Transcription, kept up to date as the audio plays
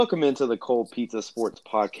Welcome into the Cold Pizza Sports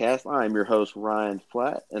Podcast. I am your host, Ryan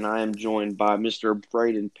Flatt, and I am joined by Mr.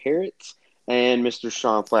 Braden Parrott and Mr.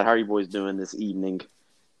 Shaun Flatt. How are you boys doing this evening?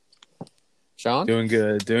 Shaun? Doing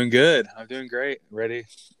good. I'm doing great. Ready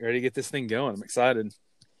to get this thing going. I'm excited.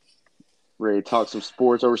 Ready to talk some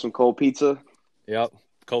sports over some cold pizza? Yep.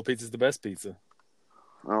 Cold pizza's the best pizza.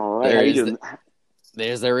 All right. How you doing?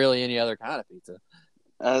 Is there really any other kind of pizza?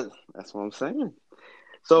 That's what I'm saying.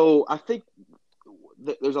 So I think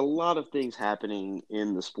there's a lot of things happening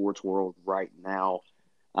in the sports world right now.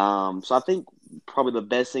 So I think probably the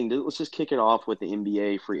best thing let's just kick it off with the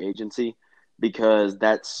NBA free agency, because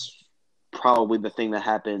that's probably the thing that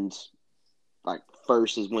happened like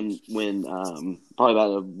first is when probably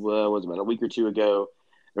about a week or two ago,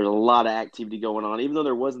 there's a lot of activity going on, even though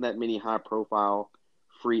there wasn't that many high profile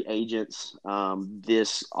free agents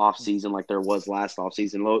this offseason like there was last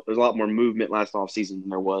offseason. There's a lot more movement last offseason than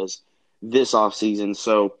there was this offseason.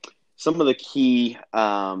 So some of the key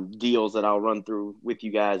deals that I'll run through with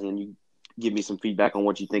you guys, and you give me some feedback on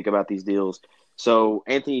what you think about these deals. So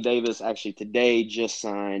Anthony Davis actually today just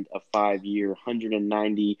signed a 5-year,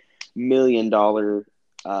 $190 million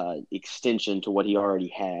extension to what he already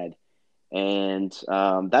had. And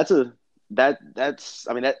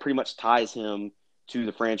that pretty much ties him to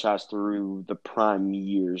the franchise through the prime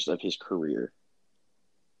years of his career.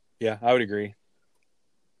 Yeah, I would agree.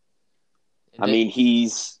 I mean,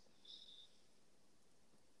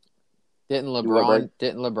 Didn't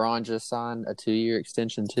LeBron just sign a 2-year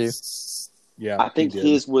extension too? Yeah, I think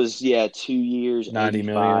his was 2 years, $90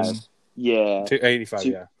 million. Yeah, 85.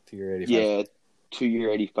 2-year 85. Yeah, 2-year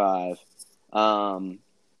 85. And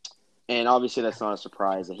obviously that's not a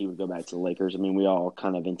surprise that he would go back to the Lakers. I mean, we all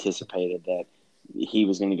kind of anticipated that he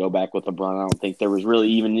was going to go back with LeBron. I don't think there was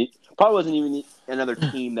probably wasn't even another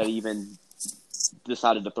team that even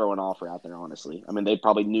decided to throw an offer out there, honestly. I mean, they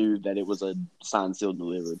probably knew that it was a signed, sealed,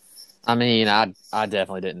 delivered. I mean, I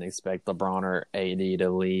definitely didn't expect LeBron or AD to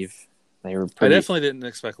leave. I definitely didn't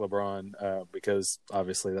expect LeBron because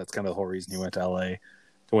obviously that's kind of the whole reason he went to LA, to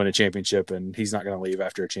win a championship, and he's not going to leave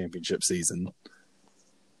after a championship season.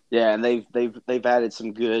 Yeah, and they've added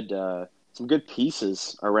some good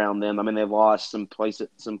pieces around them. I mean, they've lost some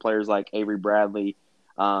players like Avery Bradley.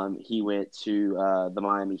 He went to the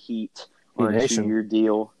Miami Heat on a 2-year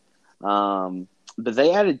deal. But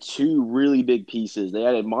they added 2 really big pieces. They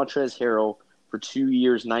added Montrezl Harrell for 2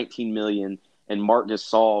 years, $19 million, and Marc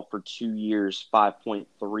Gasol for 2 years,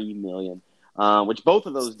 $5.3 million. Which both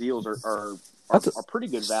of those deals are pretty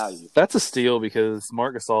good value. That's a steal because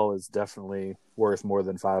Marc Gasol is definitely worth more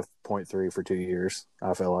than 5.3 for 2 years,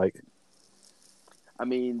 I feel like. I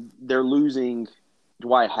mean, they're losing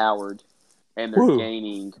Dwight Howard, and they're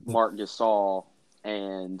gaining Marc Gasol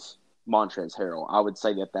and Montrezl Harrell. I would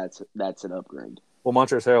say that's an upgrade. Well,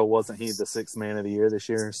 Montrezl Harrell wasn't he the 6th man of the year this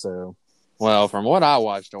year? So, well, from what I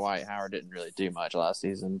watched, Dwight Howard didn't really do much last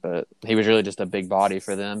season, but he was really just a big body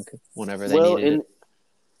for them whenever they needed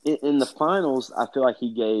it. In the finals, I feel like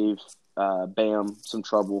he gave Bam some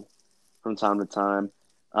trouble from time to time.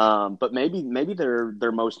 But maybe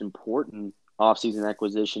their most important offseason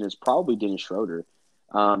acquisition is probably Dennis Schroeder,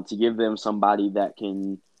 to give them somebody that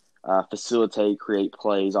can facilitate, create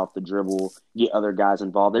plays off the dribble, get other guys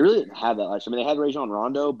involved. They really didn't have that much. I mean, they had Rajon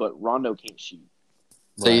Rondo, but Rondo can't shoot.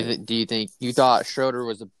 So do you think you thought Schroeder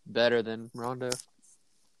was better than Rondo?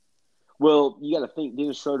 Well, you got to think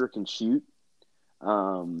Dennis Schroeder can shoot.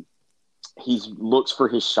 He looks for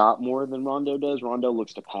his shot more than Rondo does. Rondo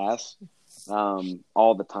looks to pass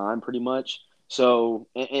all the time, pretty much. So,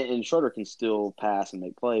 and Schroeder can still pass and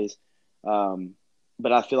make plays.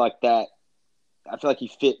 But I feel like he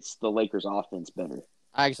fits the Lakers' offense better.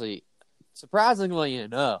 Actually, surprisingly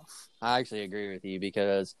enough, I actually agree with you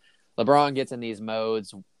because LeBron gets in these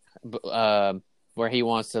modes where he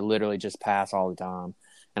wants to literally just pass all the time,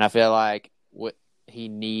 and I feel like what he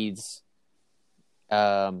needs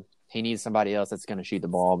somebody else that's going to shoot the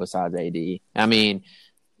ball besides AD. I mean,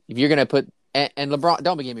 if you're going to put and LeBron,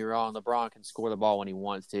 don't get me wrong, LeBron can score the ball when he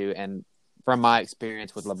wants to, and from my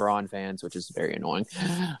experience with LeBron fans, which is very annoying,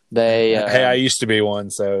 hey, I used to be one,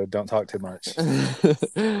 so don't talk too much.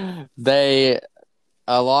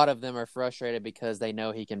 A lot of them are frustrated because they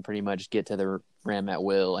know he can pretty much get to the rim at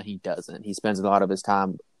will, and he doesn't. He spends a lot of his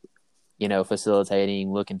time,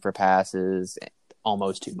 facilitating, looking for passes,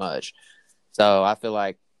 almost too much. So I feel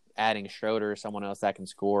like adding Schroeder, someone else that can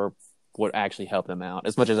score, would actually help them out.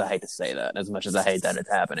 As much as I hate to say that, as much as I hate that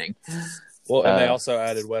it's happening. Well, and they also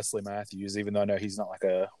added Wesley Matthews, even though I know he's not like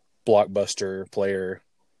a blockbuster player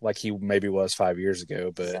like he maybe was 5 years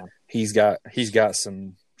ago, but he's got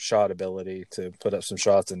some shot ability to put up some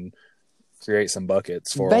shots and create some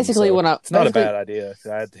buckets for basically them. So it's not a basically bad idea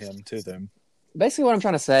to add him to them. basically what I'm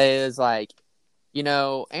trying to say is like,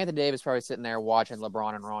 Anthony Davis probably sitting there watching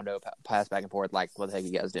LeBron and Rondo pass back and forth, like, what the heck are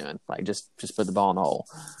you guys doing? Like, just put the ball in the hole.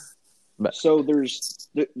 But So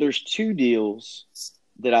there's two deals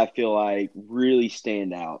that I feel like really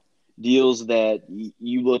stand out. Deals that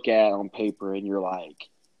you look at on paper and you're like,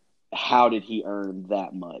 how did he earn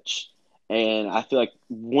that much? And I feel like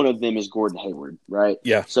one of them is Gordon Hayward, right?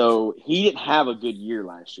 Yeah. So he didn't have a good year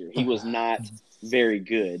last year. He was not very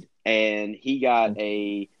good, and he got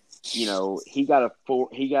a let me look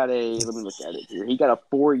at it here. He got a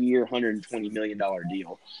 4-year, $120 million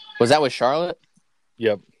deal. was that with Charlotte?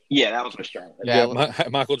 Yep. Yeah, that was with Charlotte. Yeah.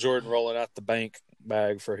 Michael Jordan rolling out the bank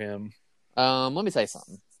bag for him. Let me say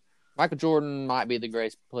something. Michael Jordan might be the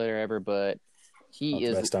greatest player ever, but he Not the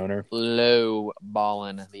is best owner. low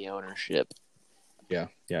balling the ownership. Yeah,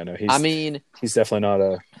 no, he's definitely not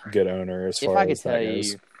a good owner as far as that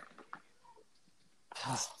goes.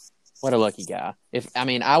 What a lucky guy.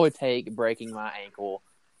 I would take breaking my ankle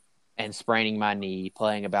and spraining my knee,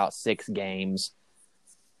 playing about 6 games,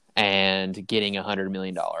 and getting $100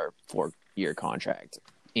 million 4-year contract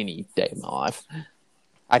any day of my life.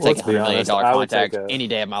 I take $100 million contract any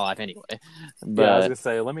day of my life anyway. But, I was gonna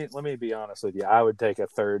say, let me be honest with you. I would take a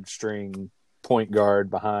 3rd string point guard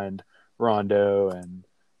behind Rondo and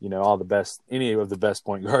any of the best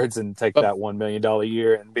point guards, and take that $1 million a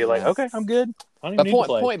year and be like, okay, I'm good. I don't even need to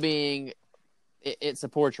play. Point being, it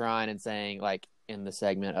supports Ryan in saying, like, in the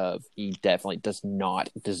segment of, he definitely does not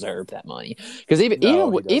deserve that money, because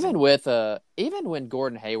even when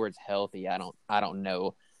Gordon Hayward's healthy, I don't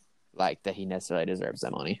know, like, that he necessarily deserves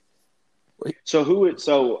that money.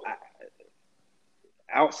 So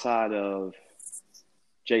outside of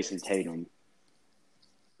Jason Tatum,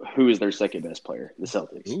 who is their second best player? The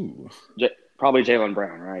Celtics. Ooh. Probably Jaylen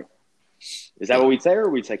Brown, right? Is that what we'd say, or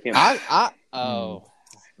we'd say Kemba?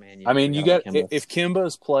 Man, you got Kemba. If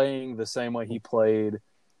Kemba's playing the same way he played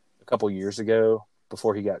a couple years ago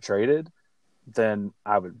before he got traded, then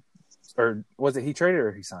I would. Or was it he traded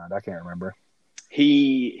or he signed? I can't remember.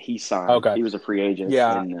 He signed. Okay. He was a free agent.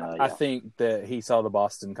 Yeah, I think that he saw the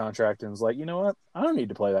Boston contract and was like, you know what? I don't need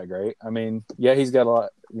to play that great. I mean, yeah, he's got a lot.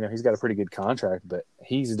 He's got a pretty good contract, but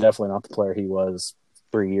he's definitely not the player he was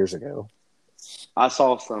 3 years ago. I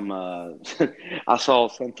saw some. I saw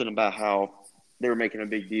something about how they were making a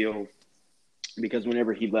big deal because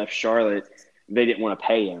whenever he left Charlotte, they didn't want to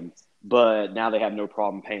pay him, but now they have no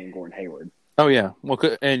problem paying Gordon Hayward. Oh yeah, well,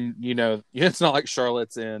 and it's not like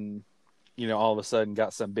Charlotte's in. All of a sudden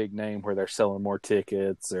got some big name where they're selling more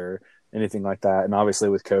tickets or anything like that. And obviously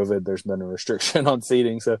with COVID, there's been a restriction on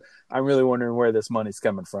seating. So I'm really wondering where this money's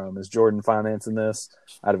coming from. Is Jordan financing this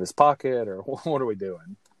out of his pocket, or what are we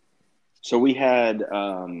doing? So we had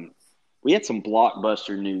some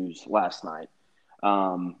blockbuster news last night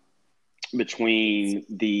between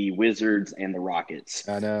the Wizards and the Rockets.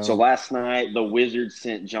 I know. So last night, the Wizards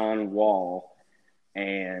sent John Wall,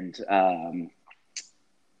 and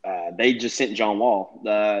they just sent John Wall.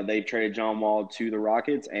 They traded John Wall to the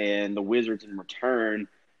Rockets, and the Wizards in return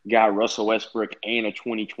got Russell Westbrook and a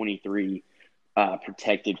 2023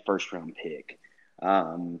 protected first-round pick.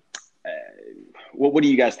 What do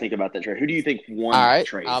you guys think about that trade? Who do you think won that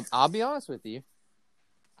trade? I'll be honest with you.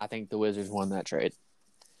 I think the Wizards won that trade.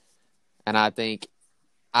 And I think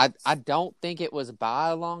I don't think it was by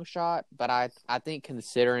a long shot, but I think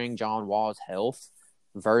considering John Wall's health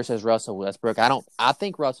versus Russell Westbrook, I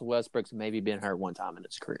think Russell Westbrook's maybe been hurt one time in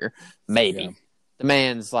his career. Maybe. Yeah. The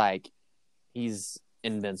man's like, he's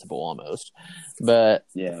invincible almost. But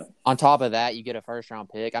yeah, on top of that, you get a first-round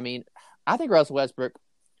pick. I mean, I think Russell Westbrook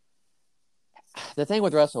 – the thing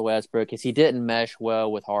with Russell Westbrook is he didn't mesh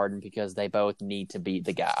well with Harden because they both need to be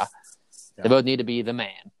the guy. Yeah. They both need to be the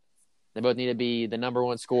man. They both need to be the number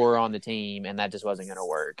one scorer on the team, and that just wasn't going to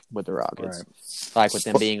work with the Rockets, right. Like with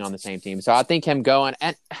them being on the same team. So I think him going –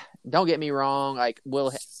 and don't get me wrong, like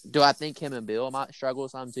do I think him and Bill might struggle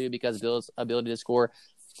some too because Bill's ability to score?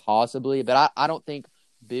 Possibly, but I don't think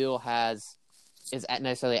Bill is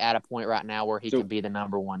necessarily at a point right now where he can be the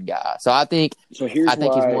number one guy. So I think he's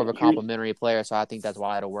more of a complimentary player. So I think that's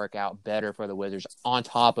why it'll work out better for the Wizards on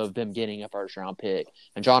top of them getting a first round pick.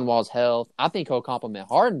 And John Wall's health, I think he'll complement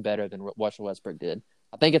Harden better than Russell Westbrook did.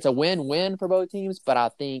 I think it's a win-win for both teams, but I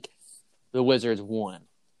think the Wizards won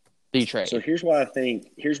the trade. So here's why I think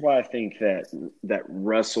that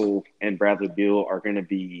Russell and Bradley Beal are going to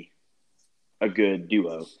be a good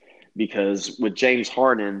duo, because with James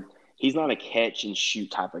Harden, he's not a catch and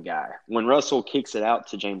shoot type of guy. When Russell kicks it out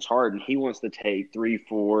to James Harden, he wants to take 3,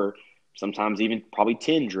 4, sometimes even probably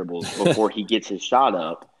 10 dribbles before he gets his shot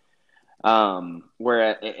up. And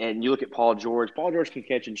you look at Paul George. Paul George can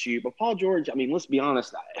catch and shoot, but Paul George, I mean, let's be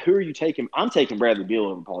honest. Who are you taking? I'm taking Bradley Beal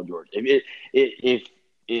over Paul George. If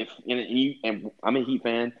and I'm a Heat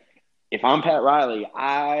fan. If I'm Pat Riley,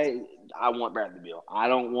 I want Bradley Beal. I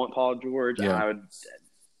don't want Paul George. Yeah.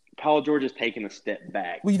 Paul George is taking a step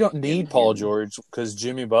back. Well, you don't need Paul George because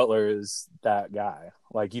Jimmy Butler is that guy.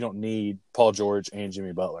 Like, you don't need Paul George and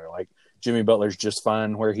Jimmy Butler. Like, Jimmy Butler's just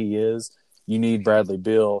fine where he is. You need Bradley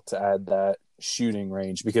Beal to add that shooting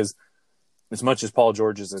range because as much as Paul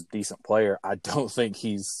George is a decent player, I don't think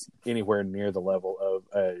he's anywhere near the level of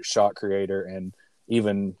a shot creator. And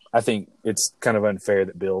even I think it's kind of unfair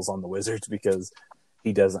that Beal's on the Wizards because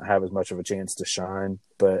he doesn't have as much of a chance to shine.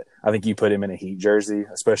 But I think you put him in a Heat jersey,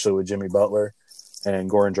 especially with Jimmy Butler and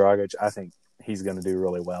Goran Dragic, I think he's going to do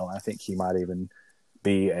really well. I think he might even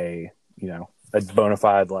be a bona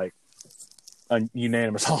fide, like, a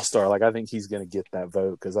unanimous all-star. Like, I think he's going to get that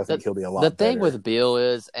vote because I think he'll be a lot better. The thing with Beal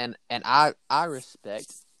is, and I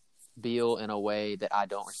respect Beal in a way that I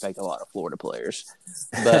don't respect a lot of Florida players.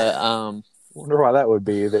 But I wonder why that would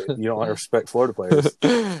be, that you don't respect Florida players.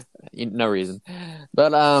 No reason.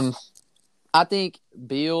 But I think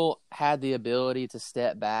Beal had the ability to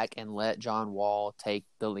step back and let John Wall take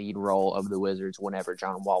the lead role of the Wizards whenever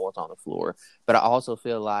John Wall was on the floor. But I also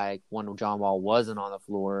feel like when John Wall wasn't on the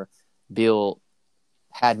floor, Beal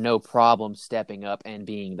had no problem stepping up and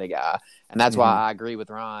being the guy. And that's why I agree with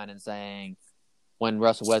Ryan in saying when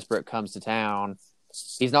Russell Westbrook comes to town,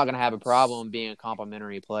 he's not going to have a problem being a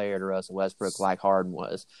complimentary player to Russell Westbrook like Harden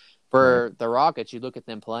was. For the Rockets, you look at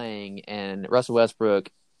them playing, and Russell Westbrook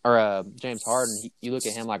or James Harden, you look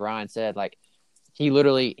at him, like Ryan said, like he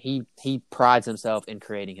literally he prides himself in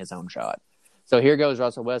creating his own shot. So here goes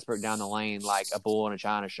Russell Westbrook down the lane like a bull in a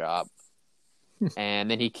china shop. And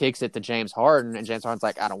then he kicks it to James Harden, and James Harden's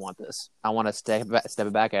like, I don't want this. I want to step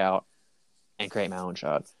it back out and create my own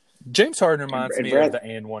shot. James Harden reminds me of the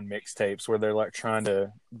And One mixtapes where they're like trying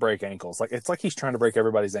to break ankles. Like, it's like he's trying to break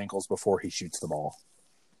everybody's ankles before he shoots the ball.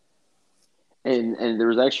 And there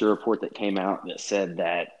was actually a report that came out that said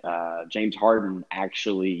that James Harden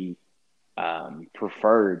actually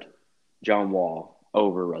preferred John Wall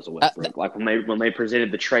over Russell Westbrook. Like when they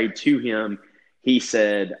presented the trade to him, he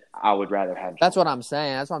said, "I would rather have." That's what I'm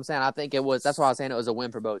saying. That's why I was saying it was a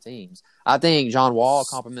win for both teams. I think John Wall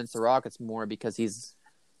compliments the Rockets more because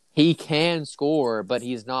he can score, but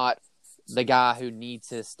he's not the guy who needs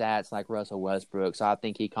his stats like Russell Westbrook. So I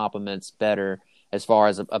think he compliments better as far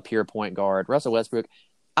as a pure point guard. Russell Westbrook,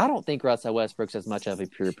 I don't think Russell Westbrook's as much of a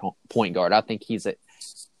pure point guard. I think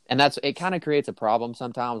it kind of creates a problem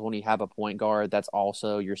sometimes when you have a point guard that's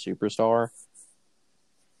also your superstar.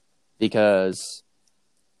 Because,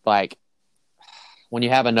 like, when you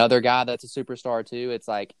have another guy that's a superstar too, it's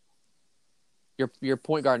like your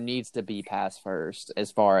point guard needs to be pass first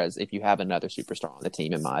as far as if you have another superstar on the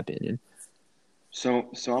team, in my opinion. So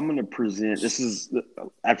I'm going to present.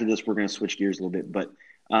 After this, we're going to switch gears a little bit, but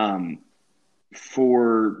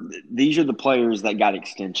these are the players that got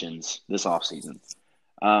extensions this offseason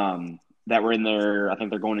that were in I think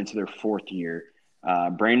they're going into their fourth year.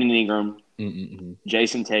 Brandon Ingram,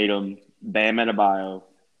 Jason Tatum, Bam Adebayo,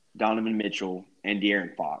 Donovan Mitchell, and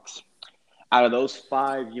De'Aaron Fox. Out of those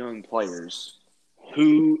 5 young players,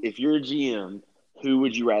 if you're a GM, who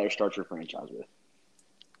would you rather start your franchise with?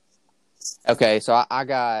 Okay, so I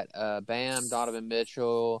got Bam, Donovan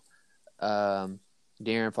Mitchell,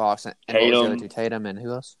 De'Aaron Fox, and what was the other two? Tatum, and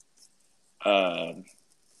who else?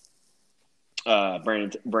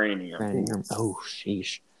 Brandon Ingram. Oh,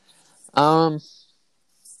 sheesh.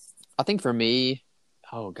 I think for me,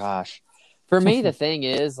 the thing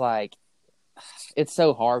is, like, it's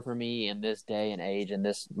so hard for me in this day and age, in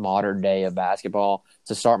this modern day of basketball,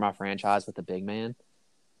 to start my franchise with a big man.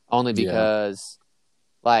 Only because,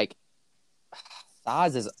 like,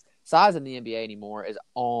 size in the NBA anymore is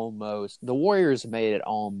almost – the Warriors made it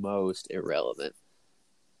almost irrelevant.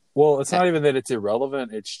 Well, it's not even that it's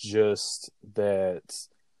irrelevant. It's just that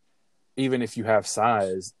even if you have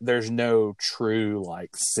size, there's no true, like,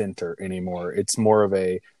 center anymore. It's more of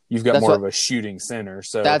you've got more of a shooting center.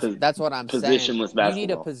 So that's what I'm saying. Positionless basketball.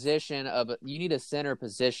 You need a center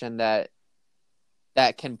position that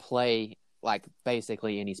can play like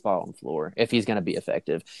basically any spot on the floor if he's going to be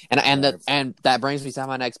effective. And that brings me to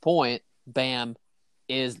my next point. Bam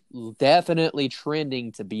is definitely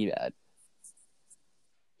trending to be that.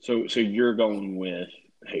 So you're going with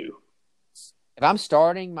who? If I'm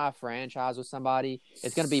starting my franchise with somebody,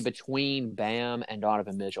 it's going to be between Bam and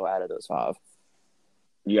Donovan Mitchell out of those 5.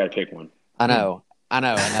 You got to pick one. I know. I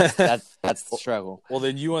know, and that's the struggle. Well,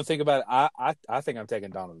 then you want to think about it. I think I'm taking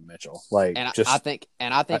Donovan Mitchell. Like, And just I think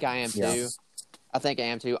I am yeah. too. I think I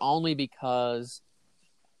am too, only because,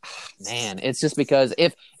 man, it's just because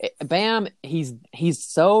if Bam, he's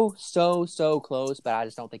so close, but I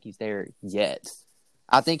just don't think he's there yet.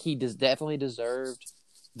 I think he definitely deserved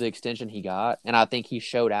the extension he got, and I think he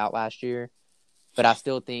showed out last year. But I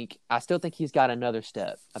still think he's got another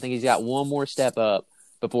step. I think he's got one more step up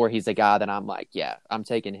before he's the guy that I'm like, yeah, I'm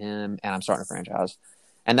taking him and I'm starting a franchise.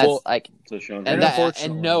 And that's so Shaun,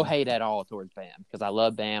 and no hate at all towards Bam, because I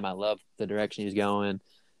love Bam. I love the direction he's going.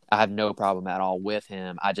 I have no problem at all with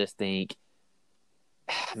him. I just think,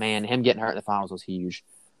 man, him getting hurt in the finals was huge.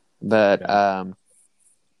 But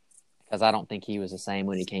because I don't think he was the same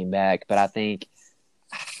when he came back. But I think,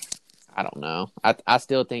 I don't know. I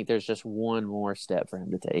still think there's just one more step for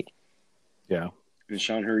him to take. Yeah. And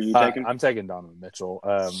Shaun, who are you taking? I'm taking Donovan Mitchell.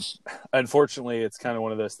 Unfortunately, it's kind of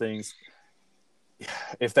one of those things.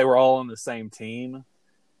 If they were all on the same team,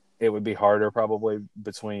 it would be harder probably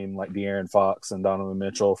between like De'Aaron Fox and Donovan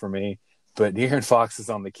Mitchell for me. But De'Aaron Fox is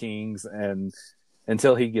on the Kings, and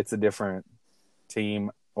until he gets a different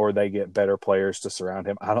team or they get better players to surround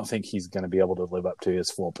him, I don't think he's going to be able to live up to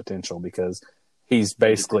his full potential, because he's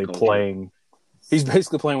basically playing with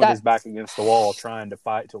his back against the wall, trying to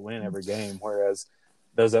fight to win every game, whereas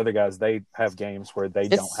those other guys, they have games where they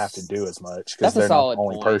don't have to do as much because they're not the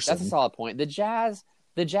only person. That's a solid point. The Jazz,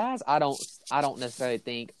 I don't necessarily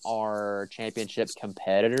think are championship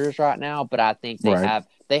competitors right now, but I think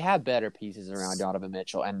they have better pieces around Donovan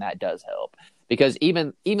Mitchell, and that does help, because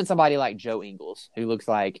even somebody like Joe Ingles, who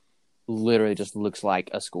literally just looks like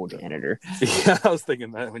a school janitor. Yeah, I was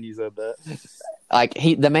thinking that when you said that. Like,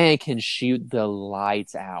 the man can shoot the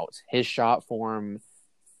lights out. His shot form,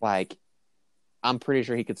 like, I'm pretty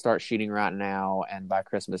sure he could start shooting right now, and by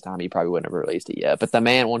Christmas time, he probably wouldn't have released it yet. But the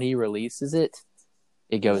man, when he releases it,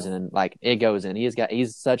 it goes in. Like, it goes in.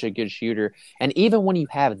 He's such a good shooter. And even when you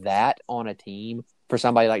have that on a team, for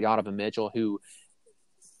somebody like Donovan Mitchell, who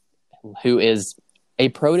is a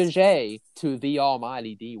protege to the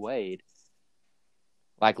almighty D Wade,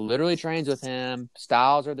 like, literally trains with him,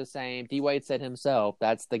 styles are the same. D Wade said himself,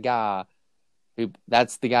 that's the guy who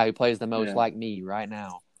plays the most like me right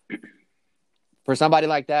now. For somebody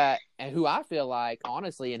like that, and who I feel like,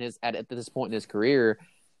 honestly, at this point in his career,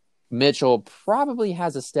 Mitchell probably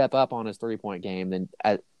has a step up on his 3-point game than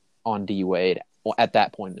on D Wade at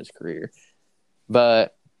that point in his career.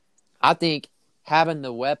 But I think having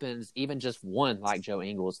the weapons, even just one like Joe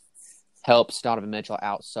Ingles, helps Donovan Mitchell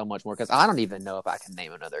out so much more, because I don't even know if I can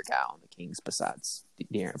name another guy on the Kings besides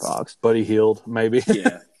De'Aaron Fox. Buddy Hield, maybe.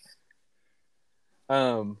 Yeah.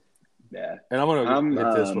 Yeah. And I'm going to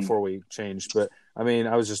hit this before we change, but I mean,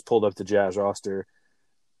 I was just pulled up the Jazz roster.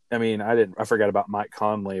 I mean, I forgot about Mike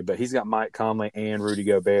Conley, but he's got Mike Conley and Rudy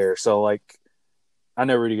Gobert. So, like, I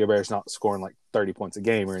know Rudy Gobert's not scoring like 30 points a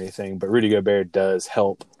game or anything, but Rudy Gobert does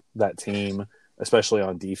help that team, especially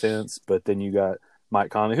on defense. But then you got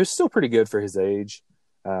Mike Conley, who's still pretty good for his age.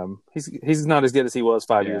 He's not as good as he was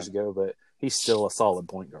 5 years ago, but he's still a solid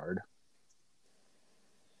point guard.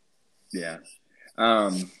 Yeah. I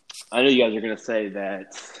know you guys are going to say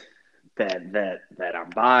that I'm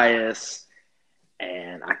biased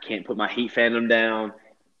and I can't put my Heat fandom down,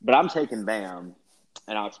 but I'm taking Bam,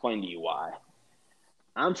 and I'll explain to you why.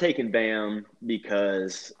 I'm taking Bam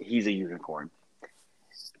because he's a unicorn.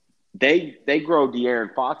 They grow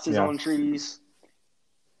De'Aaron Foxes on trees.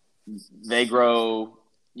 They grow,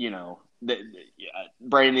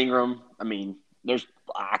 Braden Ingram. I mean,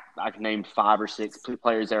 I can name 5 or 6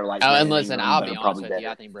 players that are like. And listen, I'll be honest with you.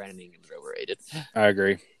 I think Brandon Ingram's overrated. I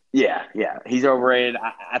agree. Yeah, he's overrated.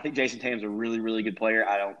 I think Jason Tatum's a really, really good player.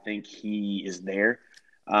 I don't think he is there.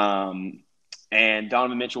 And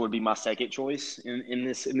Donovan Mitchell would be my second choice in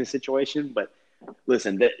this situation. But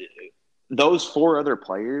listen, those 4 other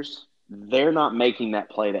players, they're not making that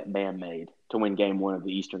play that Bam made to win Game 1 of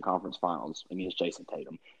the Eastern Conference Finals against Jason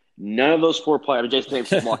Tatum. None of those 4 players. I mean, Jason Tatum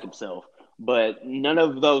should block himself. But none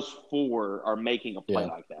of those 4 are making a play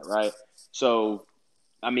like that, right? So,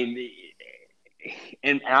 I mean,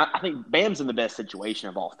 and I think Bam's in the best situation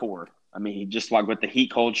of all 4. I mean, just like with the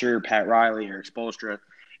Heat culture, Pat Riley, Eric Spoelstra,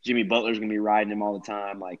 Jimmy Butler's going to be riding him all the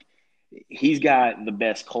time. Like, he's got the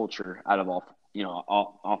best culture out of all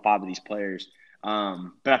 5 of these players. But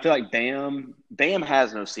I feel like Bam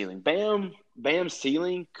has no ceiling. Bam's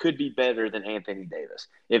ceiling could be better than Anthony Davis.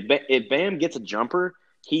 If Bam gets a jumper,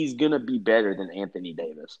 he's going to be better than Anthony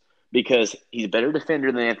Davis, because he's a better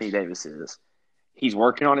defender than Anthony Davis is. He's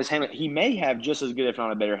working on his handle. He may have just as good, if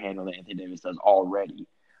not a better handle than Anthony Davis does already.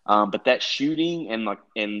 But that shooting and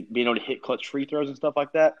being able to hit clutch free throws and stuff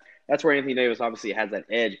like that, that's where Anthony Davis obviously has that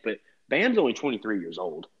edge. But Bam's only 23 years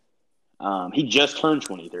old. He just turned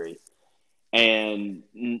 23. And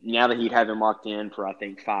now that he'd have him locked in for, I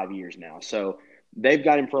think, 5 years now. So they've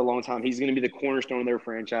got him for a long time. He's going to be the cornerstone of their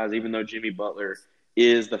franchise, even though Jimmy Butler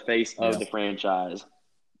is the face of the franchise.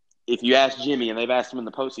 If you ask Jimmy, and they've asked him in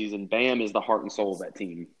the postseason, Bam is the heart and soul of that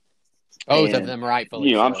team. Both of them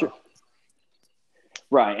rightfully so. I'm sure.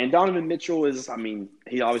 Right. And Donovan Mitchell is,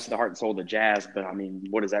 he's obviously the heart and soul of the Jazz, but,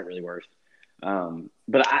 what is that really worth?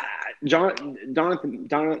 But Donovan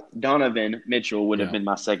Mitchell would have been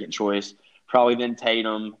my second choice. Probably then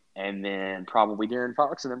Tatum, and then probably De'Aaron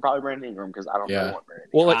Fox, and then probably Brandon Ingram because I don't really want Brandon.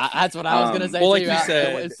 Well, that's what I was going to say too. Like you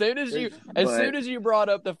said, as soon as you brought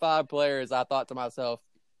up the 5 players, I thought to myself,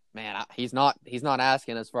 man, he's not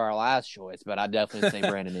asking us for our last choice, but I definitely say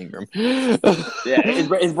Brandon Ingram.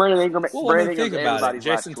 Is Brandon Ingram? Well, Brandon think about it.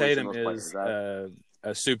 Jason Tatum is a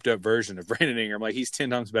souped up version of Brandon Ingram. Like, he's 10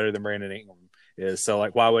 times better than Brandon Ingram is. So,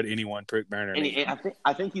 like, why would anyone pick Brandon Ingram? And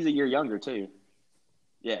I think he's a year younger too.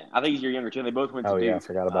 Yeah, I think he's a year younger too. They both went to Duke. Oh yeah, I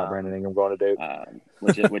forgot about Brandon Ingram going to Duke.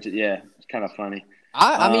 Which is it's kind of funny.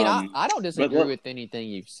 I don't disagree with anything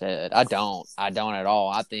you've said. I don't at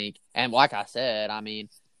all. I think, and like I said,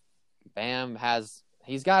 Bam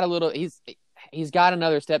he's got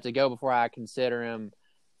another step to go before I consider him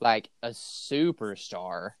like a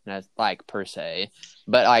superstar, like per se.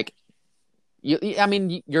 But like,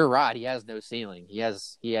 you're right. He has no ceiling.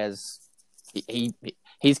 He's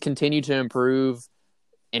continued to improve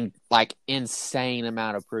in like insane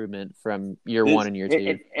amount of improvement from year 1 and year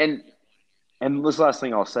 2. And this last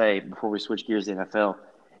thing I'll say before we switch gears to the NFL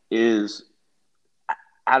is,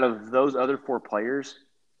 out of those other 4 players,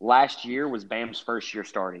 last year was Bam's first year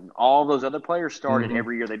starting. All those other players started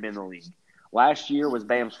every year they've been in the league. Last year was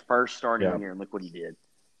Bam's first starting year, and look what he did.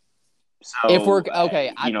 So, if we're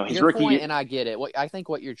okay, his your rookie point, and I get it. I think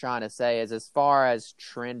what you're trying to say is, as far as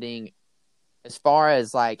trending, as far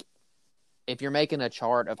as like, if you're making a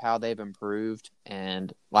chart of how they've improved,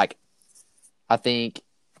 and like, I think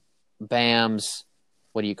Bam's,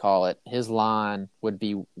 what do you call it? His line would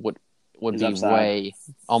be way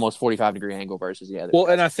almost 45-degree angle versus the other. Well,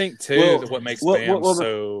 and I think too what makes Bam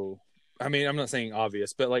so. I'm not saying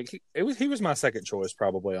obvious, but like he was my second choice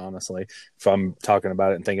probably, honestly, if I'm talking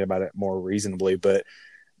about it and thinking about it more reasonably. But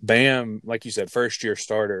Bam, like you said, first year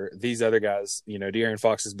starter. These other guys, De'Aaron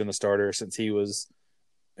Fox has been the starter since he was,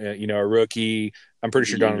 a rookie. I'm pretty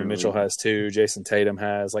sure Donovan Mitchell has too. Jason Tatum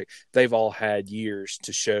has. Like, they've all had years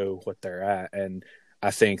to show what they're at, and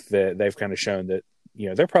I think that they've kind of shown that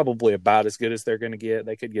they're probably about as good as they're going to get.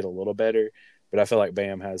 They could get a little better, but I feel like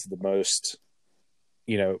Bam has the most.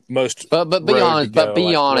 Most. But be honest. But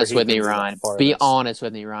be honest with me, Ryan. Be honest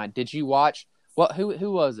with me, Ryan. Did you watch?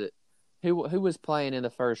 Who was it? Who was playing in the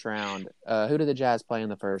first round? Who did the Jazz play in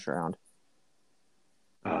the first round?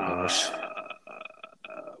 Oh gosh.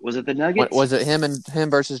 Was it the Nuggets? Was it him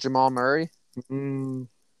versus Jamal Murray? No,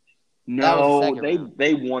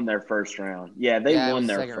 they won their first round. Yeah, they won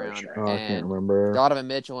their first round. Oh, I can't remember. Donovan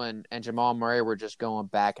Mitchell and Jamal Murray were just going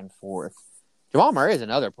back and forth. Jamal Murray is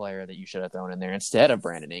another player that you should have thrown in there instead of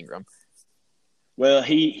Brandon Ingram. Well,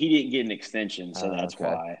 he didn't get an extension, so that's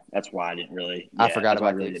why. That's why I didn't really. I forgot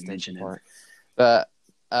about the extension part. But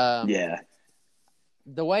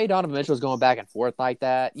the way Donovan Mitchell is going back and forth like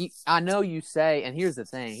that, I know you say, and here's the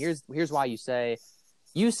thing. Here's why you say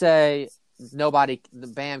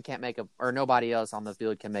Bam can't make or nobody else on the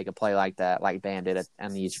field can make a play like that, like Bam did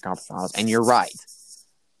in the Eastern Conference Finals, and you're right.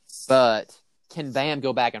 But can Bam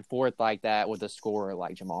go back and forth like that with a scorer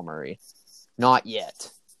like Jamal Murray? Not yet.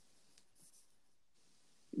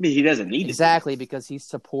 He doesn't need exactly because he's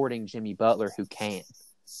supporting Jimmy Butler, who can.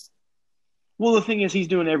 Well, the thing is, he's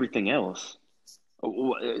doing everything else.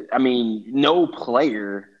 No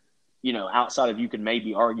player, outside of, you could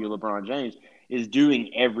maybe argue LeBron James, is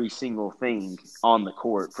doing every single thing on the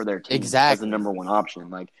court for their team as the number one option.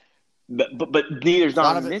 Like, but neither is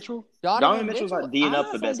Donovan Mitchell. Donovan Mitchell's not D'ing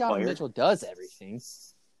up the best player. Donovan Mitchell does everything.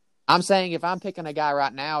 I'm saying if I'm picking a guy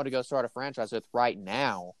right now to go start a franchise with right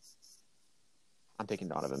now, I'm picking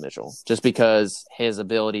Donovan Mitchell just because his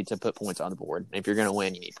ability to put points on the board. If you're going to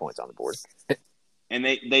win, you need points on the board. And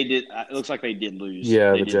they did. It looks like they did lose.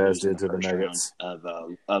 Yeah, the Jazz did to the Nuggets of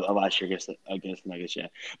last year against the Nuggets. Yeah,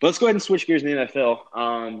 but let's go ahead and switch gears in the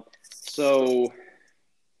NFL. So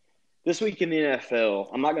this week in the NFL,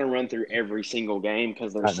 I'm not going to run through every single game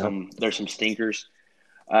because there's some stinkers.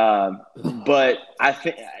 But I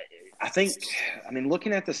think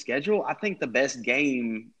looking at the schedule, I think the best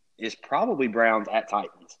game is probably Browns at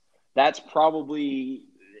Titans. That's probably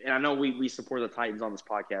and I know we support the Titans on this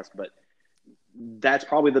podcast, but that's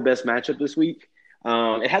probably the best matchup this week.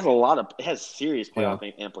 It has serious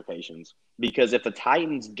playoff implications because if the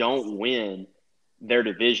Titans don't win their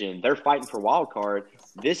division, they're fighting for wild card.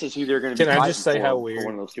 This is who they're going to be fighting for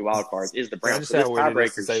one of those two wild cards is the Browns. Can I just say how weird it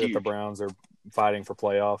is to say that the Browns are fighting for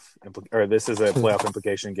playoff, or this is a playoff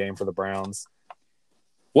implication game for the Browns.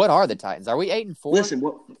 What are the Titans? Are we 8-4? Listen,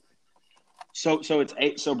 so it's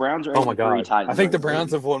 8. So Browns are 8-3. Oh my God! Titans I think the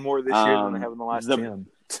Browns have won more this year than they have in the last 10.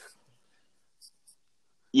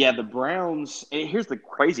 Yeah, the Browns. And here's the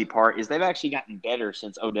crazy part: is they've actually gotten better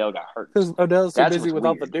since Odell got hurt. Because Odell's so busy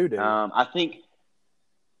without the doo-doo. I think.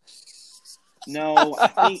 No,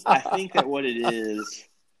 I think that what it is.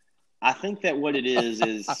 I think that what it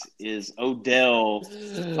is Odell.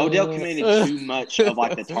 Odell commanded too much of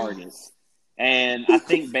like the targets, and I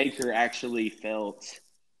think Baker actually felt.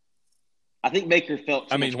 I think Baker felt.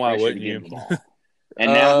 Too much why pressure wouldn't to you? give the ball.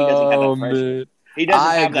 And now he doesn't have that pressure. He doesn't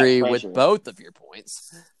I have agree that pressure. with both of your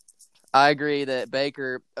points. I agree that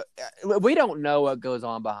Baker. We don't know what goes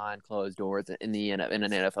on behind closed doors in an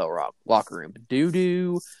NFL locker room.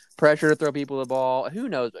 Doo-doo, pressure to throw people the ball. Who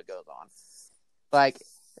knows what goes on? Like,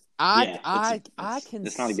 I can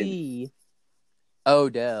see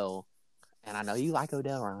Odell, and I know you like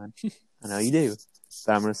Odell, Ryan. I know you do,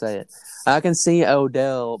 but I'm going to say it. I can see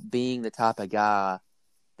Odell being the type of guy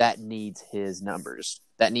that needs his numbers,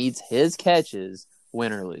 that needs his catches,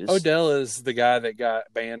 win or lose. Odell is the guy that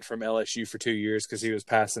got banned from LSU for 2 years because he was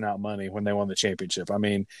passing out money when they won the championship. I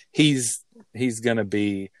mean, he's going to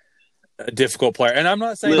be a difficult player, and I'm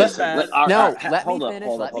not saying that's bad. Let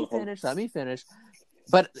me finish.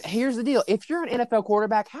 But here's the deal: if you're an NFL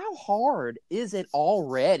quarterback, how hard is it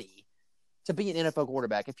already to be an NFL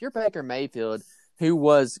quarterback? If you're Baker Mayfield, who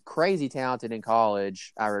was crazy talented in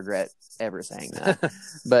college, I regret ever saying that,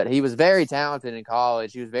 but he was very talented in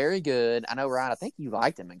college. He was very good. I know, Ryan, I think you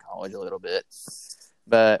liked him in college a little bit,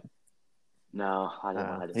 but no, I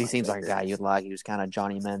didn't. He seems like a guy you'd like. He was kind of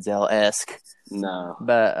Johnny Manziel-esque. No,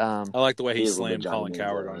 but I like the way he slammed Colin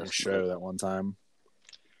Cowherd on his show that one time.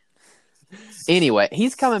 Anyway,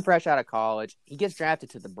 he's coming fresh out of college. He gets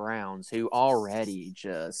drafted to the Browns, who already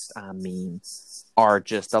are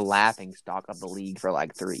just the laughing stock of the league for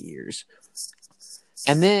like 3 years.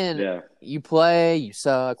 And then you play, you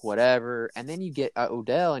suck, whatever. And then you get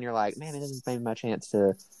Odell, and you're like, man, this is maybe my chance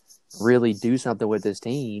to really do something with this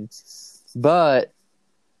team. But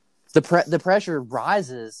the pressure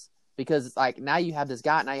rises because it's like now you have this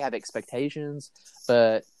guy, now you have expectations,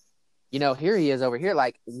 but here he is over here.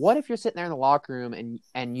 Like, what if you're sitting there in the locker room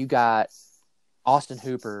and you got Austin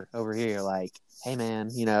Hooper over here? Like, hey man,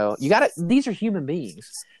 you got to. These are human beings.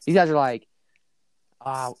 These guys are like,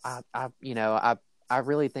 I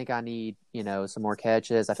really think I need some more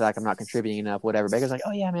catches. I feel like I'm not contributing enough. Whatever. Baker's like,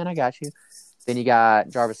 oh yeah, man, I got you. Then you got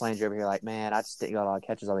Jarvis Landry over here. Like, man, I just didn't got a lot of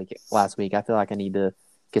catches last week. I feel like I need to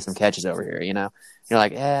get some catches over here. You're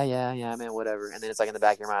like, yeah, man, whatever. And then it's like in the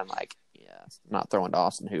back of your mind, like, yeah, I'm not throwing to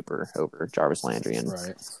Austin Hooper over Jarvis Landry and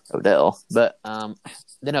Odell. But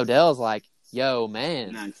then Odell's like, yo,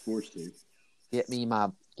 man, now he's forced to get me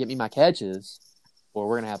my catches, or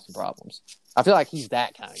we're gonna have some problems. I feel like he's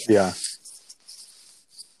that kind of guy. Yeah.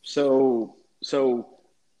 So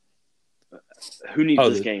who needs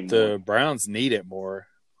this game? The Browns need it more.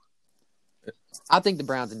 I think the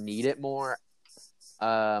Browns need it more.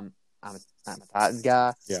 I'm a Titans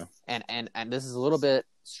guy. Yeah. And this is a little bit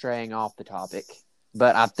straying off the topic,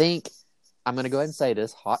 but I think I'm going to go ahead and say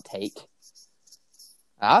this hot take.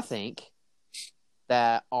 I think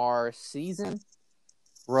that our season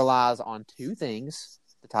relies on two things.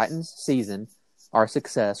 The Titans' season, our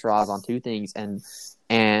success relies on two things, and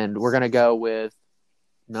we're going to go with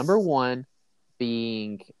number one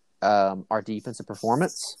being our defensive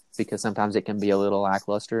performance, because sometimes it can be a little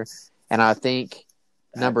lackluster, and I think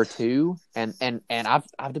number two, and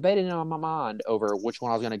I've debated it on my mind over which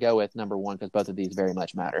one I was going to go with number one, because both of these very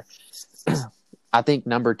much matter. I think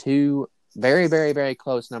number two, very, very, very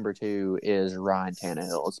close number two, is Ryan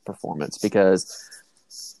Tannehill's performance, because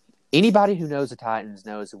anybody who knows the Titans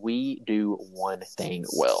knows we do one thing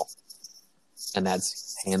well, and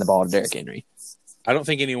that's hand the ball to Derrick Henry. I don't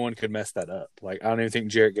think anyone could mess that up. Like, I don't even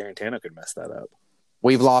think Jarrett Garantano could mess that up.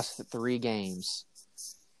 We've lost 3 games,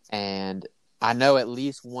 and I know at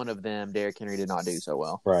least one of them, Derrick Henry did not do so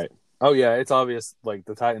well. Right. Oh yeah, it's obvious. Like,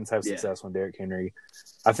 the Titans have success when Derrick Henry.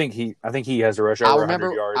 I think he has to rush over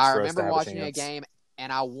 100 yards. I remember watching a game,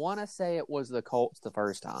 and I want to say it was the Colts the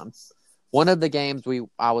first time. One of the games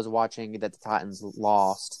I was watching that the Titans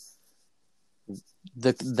lost,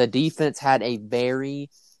 the defense had a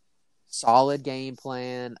very solid game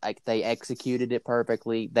plan. Like, they executed it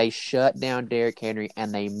perfectly. They shut down Derrick Henry,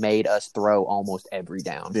 and they made us throw almost every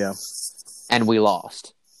down. Yeah. And we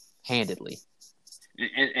lost handedly.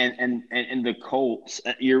 And the Colts,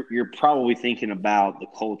 you're probably thinking about the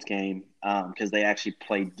Colts game because they actually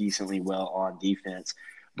played decently well on defense.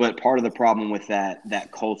 But part of the problem with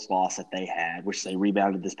that Colts loss that they had, which they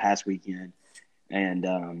rebounded this past weekend,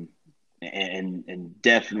 and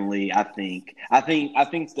definitely I think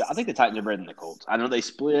the Titans are better than the Colts. I know they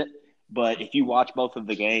split, but if you watch both of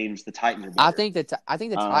the games, the Titans are better. I think the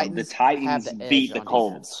Titans have the edge beat the on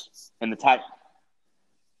Colts, defense. and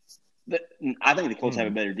I think the Colts have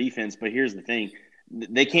a better defense, but here's the thing: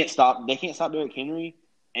 they can't stop Derrick Henry,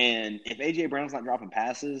 and if AJ Brown's not dropping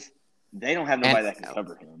passes, they don't have nobody that can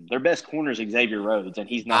cover him. Their best corner is Xavier Rhodes, and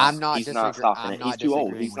he's not. He's not stopping it. He's too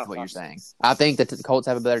old. He's not what you're saying. I think that the Colts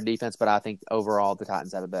have a better defense, but I think overall the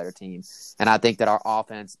Titans have a better team, and I think that our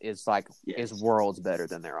offense is worlds better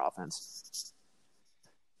than their offense.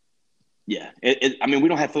 Yeah, I mean, we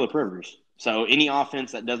don't have Phillip Rivers. So any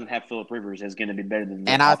offense that doesn't have Phillip Rivers is going to be better than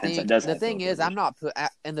the offense that does have Phillip Rivers. The thing is, I'm not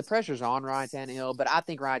and the pressure's on Ryan Tannehill, but I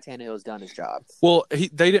think Ryan Tannehill has done his job. Well,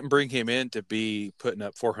 they didn't bring him in to be putting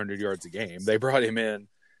up 400 yards a game. They brought him in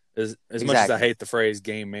as much as I hate the phrase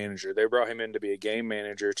game manager. They brought him in to be a game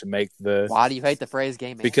manager to make the. Why do you hate the phrase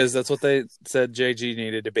game manager? Because that's what they said JG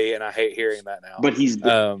needed to be, and I hate hearing that now. But he's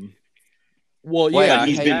been. Well, yeah,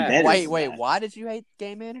 he's been better. Wait. Why did you hate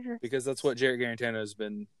game manager? Because that's what Jarrett Garantano has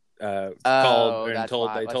been called and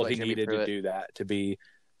told. They told he needed to do that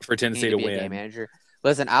for Tennessee to win. Game manager.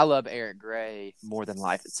 Listen, I love Eric Gray more than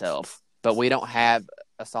life itself, but we don't have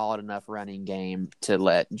a solid enough running game to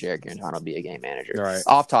let Jarrett Garantano be a game manager. Right.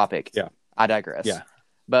 Off topic. Yeah, I digress. Yeah,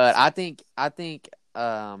 but I think.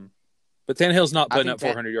 But Tannehill's not putting up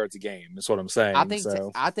 400 yards a game. Is what I'm saying. I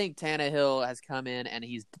think Tannehill has come in and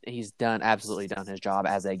he's absolutely done his job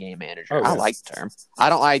as a game manager. Oh, I like the term. I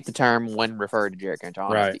don't like the term when referred to Jarrett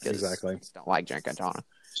Garantano. Right. Because exactly. I just don't like Jarrett Garantano.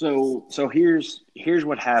 So here's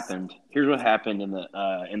what happened. Here's what happened in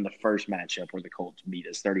the first matchup where the Colts beat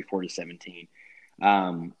us 34-17.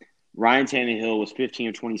 Ryan Tannehill was 15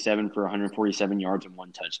 of 27 for 147 yards and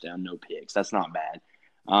 1 touchdown, no picks. That's not bad.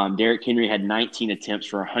 Derrick Henry had 19 attempts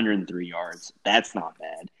for 103 yards. That's not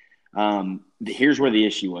bad. Here's where the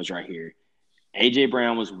issue was right here. A.J.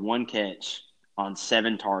 Brown was 1 catch on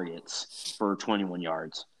 7 targets for 21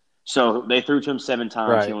 yards. So they threw to him 7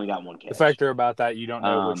 times. Right. He only got 1 catch. The factor about that, you don't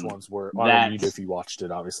know which ones were. Well, you do if you watched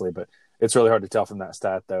it, obviously. But it's really hard to tell from that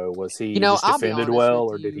stat, though. Was he just defended well,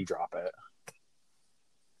 or did he drop it?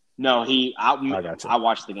 No, I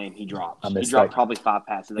watched the game. He dropped. He dropped probably 5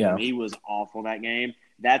 passes. He was awful that game.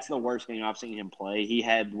 That's the worst game I've seen him play. He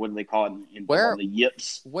had, what do they call it? The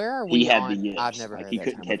yips. Where are we? He had the yips. I've never heard he that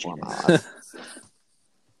couldn't catch him.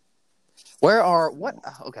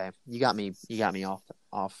 Okay, you got me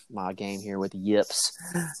off my game here with yips,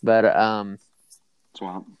 but that's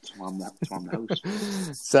why I'm the host.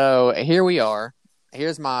 So here we are.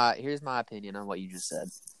 Here's my opinion on what you just said.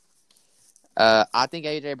 I think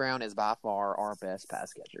A.J. Brown is by far our best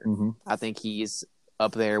pass catcher. Mm-hmm. I think he's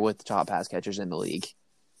up there with the top pass catchers in the league.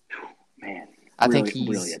 Man, I think he's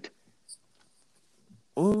brilliant.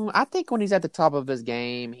 I think when he's at the top of his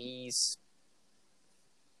game, he's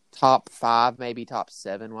top 5, maybe top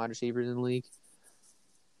 7 wide receivers in the league.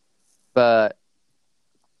 But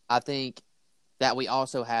I think that we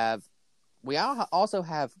also have 2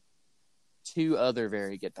 other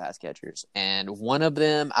very good pass catchers, and one of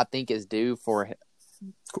them I think is due for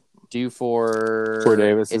Corey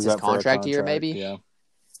Davis. It's his contract year, maybe. Yeah.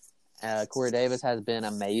 Corey Davis has been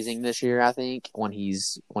amazing this year. I think when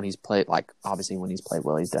he's played, like, obviously when he's played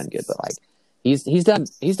well, he's done good. But like he's done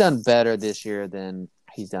better this year than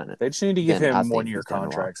he's done it. They just need to give him 1-year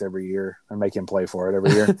contracts every year and make him play for it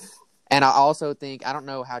every year. And I also think, I don't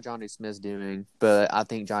know how Johnny Smith's doing, but I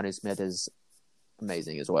think Johnny Smith is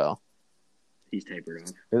amazing as well. He's tapered off.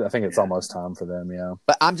 I think it's almost time for them, yeah.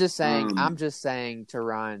 But I'm just saying to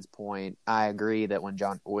Ryan's point, I agree that when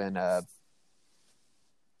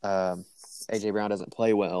A.J. Brown doesn't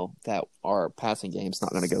play well, that our passing game's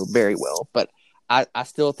not going to go very well. But I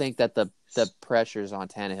still think that the pressure's on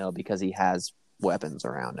Tannehill because he has weapons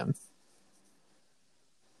around him.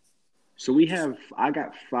 So I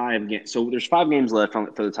got 5 games. So there's 5 games left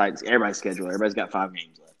for the Titans. Everybody's scheduled. Everybody's got 5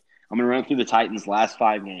 games left. I'm going to run through the Titans' last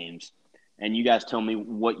 5 games, and you guys tell me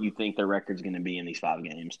what you think their record's going to be in these 5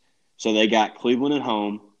 games. So they got Cleveland at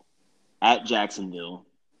home, at Jacksonville,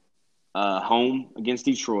 home against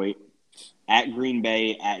Detroit, at Green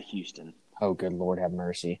Bay, at Houston. Oh, good Lord, have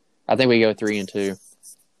mercy. I think we go 3-2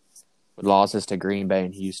 with losses to Green Bay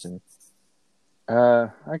and Houston. I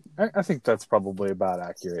think that's probably about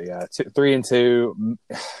accurate. Yeah, 3-2.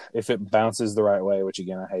 If it bounces the right way, which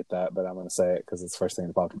again I hate that, but I'm going to say it because it's the first thing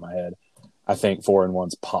that popped in my head. I think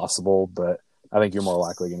 4-1's possible, but I think you're more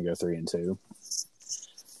likely going to go 3-2.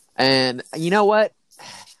 And you know what?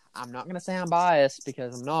 I'm not going to say I'm biased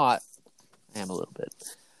because I'm not. I am a little bit.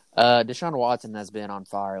 Deshaun Watson has been on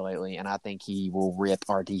fire lately, and I think he will rip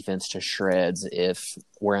our defense to shreds if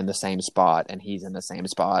we're in the same spot and he's in the same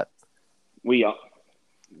spot. We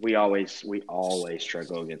always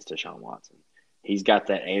struggle against Deshaun Watson. He's got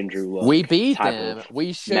that Andrew Luck. We beat type them. of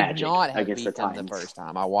We should magic not have against beat the them the Titans. first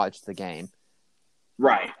time. I watched the game.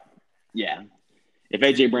 Right. Yeah. If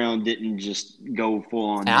A.J. Brown didn't just go full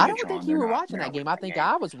on And Megatron, I don't think you were watching that game. I think game.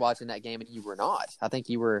 I was watching that game and you were not. I think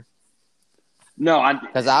you were. No,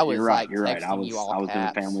 because I was you're right. like You're right. texting you all I was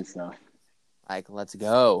caps. doing family stuff. Like, let's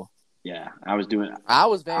go. Yeah, I was doing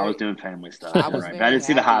family stuff. I was right. very But I didn't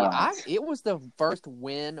see the happy. highlights. It was the first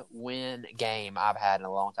win-win game I've had in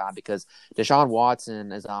a long time because Deshaun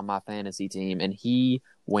Watson is on my fantasy team, and he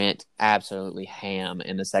went absolutely ham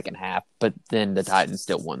in the second half, but then the Titans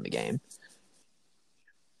still won the game.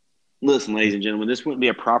 Listen, ladies and gentlemen, this wouldn't be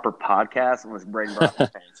a proper podcast unless Braden brought his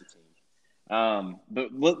fantasy team. But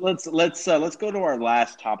let's go to our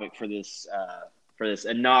last topic for this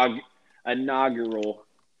inaugural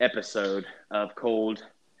episode of Cold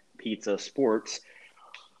Pizza Sports.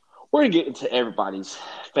 We're going to get into everybody's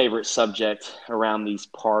favorite subject around these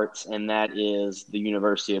parts, and that is the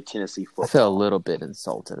University of Tennessee football. I feel a little bit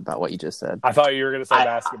insulted about what you just said. I thought you were going to say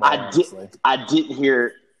basketball, honestly. I didn't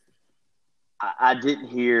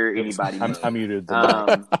hear anybody. I muted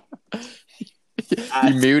the mic.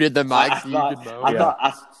 You muted the mic so you could moan.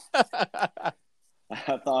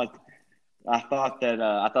 I thought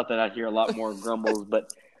that I'd hear a lot more grumbles,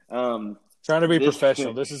 but trying to be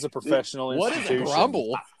professional. This is a professional institution. What is a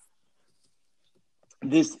grumble?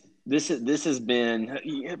 This has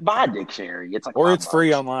been buy a dictionary. It's like or it's $5.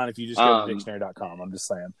 free online if you just go to dictionary.com. I'm just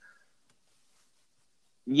saying.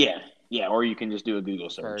 Yeah, or you can just do a Google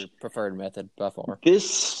search. Preferred method by far.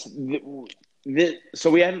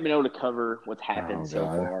 So we haven't been able to cover what's happened so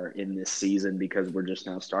far in this season because we're just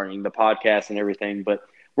now starting the podcast and everything. But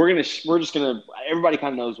we're just gonna. Everybody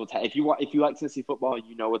kind of knows what's happening. If you like Tennessee football,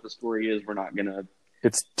 you know what the story is. We're not gonna.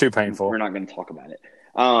 It's too painful. We're not gonna talk about it.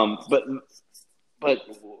 But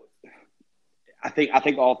I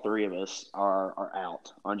think all three of us are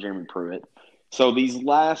out on Jeremy Pruitt. So these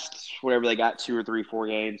last whatever they got 2 or 3, 4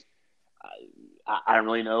 games. I don't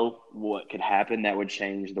really know what could happen that would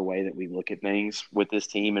change the way that we look at things with this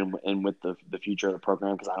team and with the future of the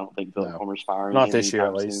program because I don't think Philip Homer's firing. Not this year,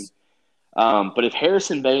 at least. But if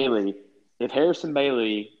Harrison Bailey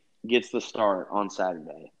gets the start on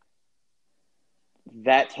Saturday,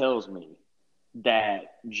 that tells me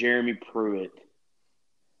that Jeremy Pruitt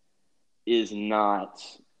is not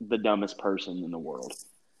the dumbest person in the world.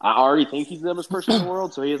 I already think he's the dumbest person in the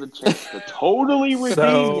world, so he has a chance to totally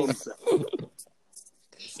redeem himself.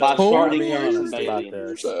 By starting Harrison Bailey. I'm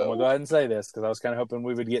going to go ahead and say this because I was kind of hoping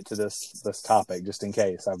we would get to this topic just in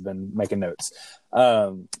case. I've been making notes.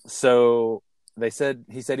 So he said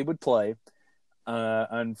he would play.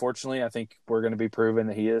 Unfortunately, I think we're going to be proven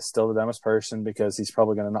that he is still the dumbest person because he's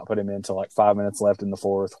probably going to not put him in until like 5 minutes left in the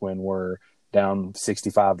fourth when we're down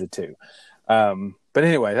 65-2. But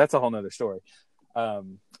anyway, that's a whole nother story.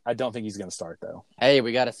 I don't think he's going to start though. Hey,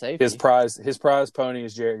 we got a safety. His prize pony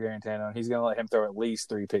is Jarrett Garantano, and he's going to let him throw at least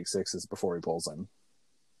 3 pick sixes before he pulls him.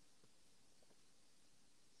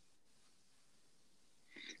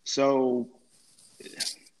 So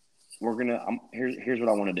here's what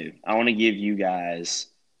I want to do. I want to give you guys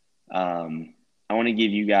Jarrett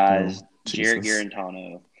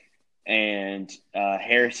Garantano and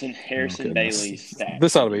Harrison Bailey's stats.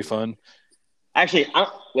 This ought to be fun. Actually,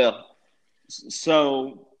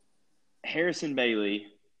 so Harrison Bailey,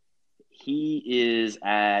 he is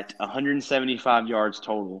at 175 yards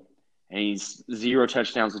total, and he's 0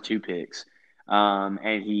 touchdowns with 2 picks.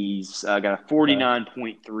 And he's got a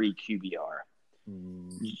 49.3 QBR.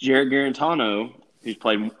 Jarrett Garantano, who's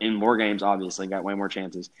played in more games, obviously, got way more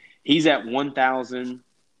chances. He's at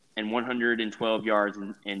 1,112 yards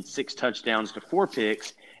and 6 touchdowns to 4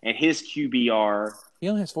 picks, and his QBR he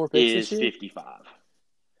only has 4 picks is 55.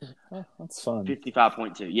 Oh, that's fun.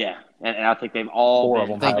 55.2, yeah. And I think they've all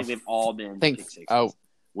been pick sixes.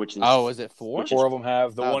 Is it 4? 4 of them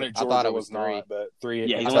have. The one at Georgia thought it was not, 3. but 3 at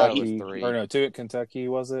Yeah, Kentucky. it was 3. Or no, 2 at Kentucky,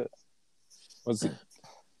 was it?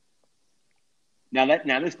 Now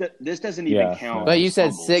this doesn't even count. But you said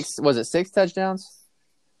fumbles. 6. Was it 6 touchdowns?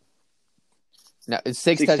 No, it's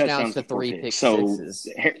 6 touchdowns to 3 pick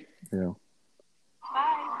sixes. Yeah.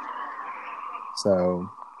 So,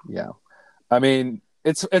 yeah. I mean,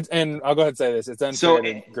 it's and I'll go ahead and say this. It's unfair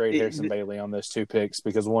to grade Harrison Bailey on those 2 picks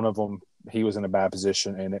because one of them, he was in a bad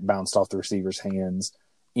position and it bounced off the receiver's hands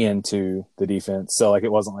into the defense. So, like,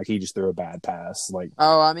 it wasn't like he just threw a bad pass. Like,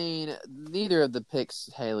 I mean, neither of the picks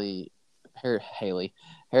Harrison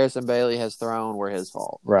Bailey has thrown were his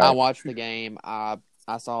fault. Right. I watched the game. I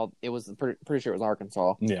saw it was pretty sure it was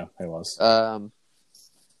Arkansas. Yeah, it was.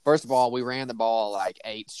 First of all, we ran the ball like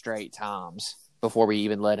 8 straight times before we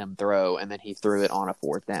even let him throw, and then he threw it on a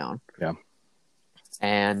 4th down. Yeah.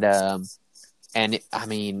 And I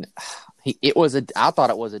mean, I thought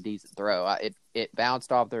it was a decent throw. It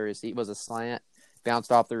bounced off the receiver. It was a slant,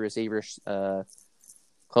 bounced off the receiver,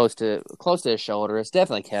 close to his shoulder. It's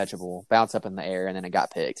definitely catchable. Bounced up in the air, and then it got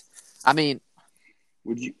picked. I mean,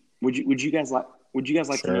 would you guys like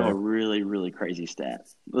to know a really, really crazy stat?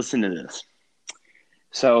 Listen to this.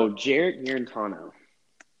 So Jarrett Guarantano,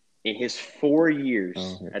 in his 4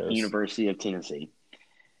 years at the University of Tennessee,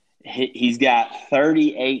 he's got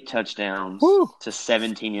 38 touchdowns to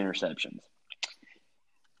 17 interceptions.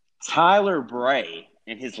 Tyler Bray,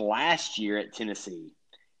 in his last year at Tennessee,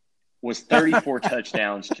 was 34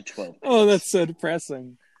 touchdowns to 12 picks. Oh, that's so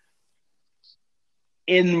depressing.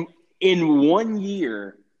 In 1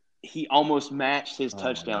 year, he almost matched his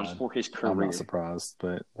touchdowns for his career. I'm not surprised,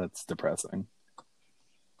 but that's depressing.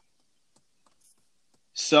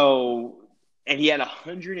 So, and he had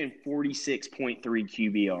 146.3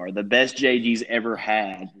 QBR. The best JG's ever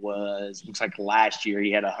had looks like last year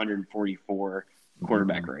he had 144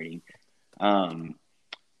 quarterback rating. And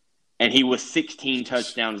he was 16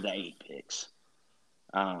 touchdowns to 8 picks.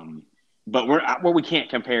 But we can't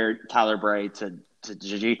compare Tyler Bray to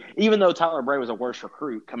JG, even though Tyler Bray was a worse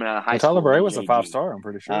recruit coming out of high school. Tyler Bray was a 5-star, I'm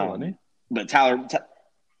pretty sure, wasn't he? But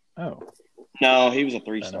no, he was a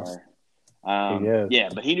 3-star. Yeah,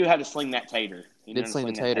 but he knew how to sling that tater. He did sling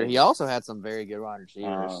the tater. He also had some very good wide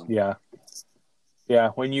receivers. Yeah.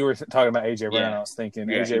 When you were talking about A.J. Brown, I was thinking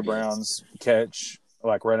A.J. Brown's catch,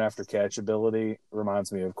 like run after catch ability,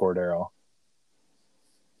 reminds me of Cordero.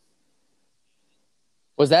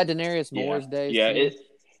 Was that Denarius Moore's days? Yeah,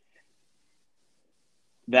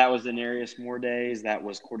 that was Denarius Moore days. That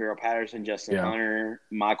was Cordero Patterson, Justin Hunter,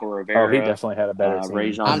 Michael Rivera. Oh, he definitely had a better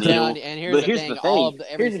team. I'm telling you, and here's the thing.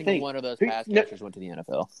 Every single one of those pass catchers went to the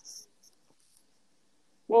NFL.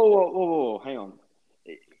 Whoa, hang on.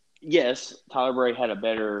 Yes, Tyler Bray had a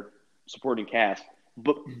better supporting cast,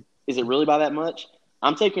 but is it really by that much?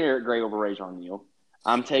 I'm taking Eric Gray over Rajon Neal.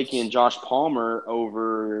 I'm taking Josh Palmer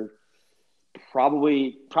over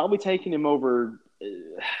probably taking him over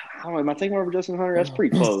am I taking him over Justin Hunter? That's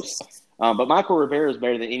pretty close. But Michael Rivera is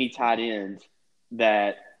better than any tight end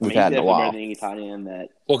that we've had in a while. Better than any tight end that.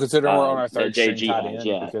 Well, considering we're on our third string tight end,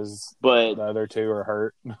 because the other 2 are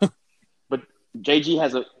hurt. But JG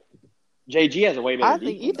has a way better. I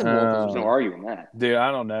think Ethan Wolf. There's no arguing that. Dude,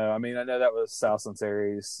 I don't know. I mean, I know that was South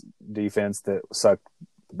Cincinnati's defense that sucked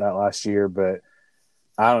that last year, but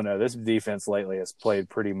I don't know. This defense lately has played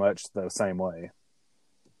pretty much the same way.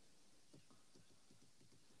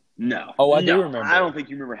 No. Oh, I do remember. I don't think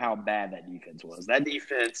you remember how bad that defense was. That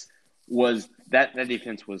defense was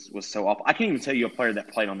so awful. I can't even tell you a player that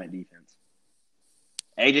played on that defense.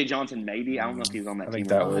 AJ Johnson, maybe. I don't know if he was on that team.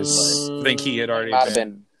 I think he had already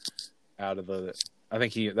been out of the. I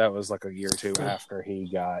think that was like a year or 2 after he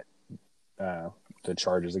got the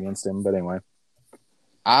charges against him. But anyway,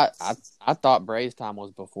 I thought Bray's time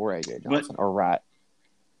was before AJ Johnson, or right?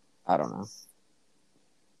 I don't know.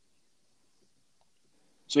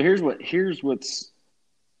 So here's what's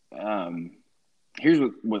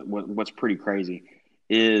pretty crazy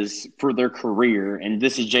is for their career, and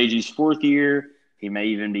this is JG's 4th year. He may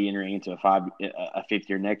even be entering into a 5th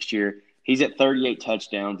year next year. He's at 38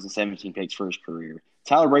 touchdowns and 17 picks for his career.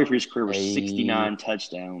 Tyler Bray for his career was 69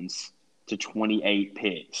 touchdowns to 28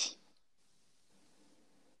 picks.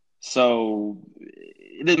 So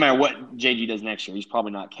it doesn't matter what JG does next year. He's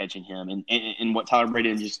probably not catching him. And what Tyler Bray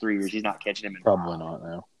did in just 3 years, he's not catching him in probably 5. not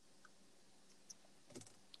now.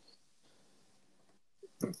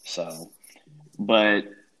 So, but,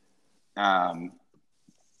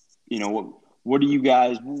 what do you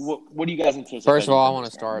guys anticipate? First of all, I want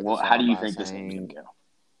to start. How do you think this game's going to go?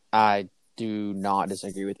 I do not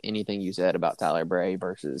disagree with anything you said about Tyler Bray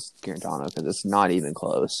versus Guarantano because it's not even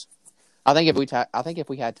close. I think if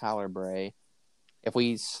we had Tyler Bray, if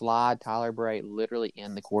we slide Tyler Bray literally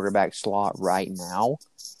in the quarterback slot right now,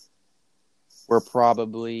 we're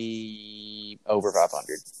probably over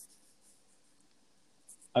 500.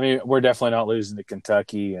 I mean, we're definitely not losing to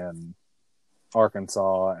Kentucky and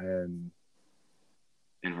Arkansas and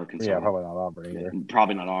Arkansas. Yeah, probably not Auburn either.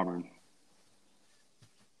 Probably not Auburn.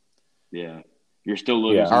 Yeah. You're still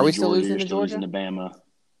Yeah. losing Are to we still Georgia. losing You're to still losing Georgia? to Bama.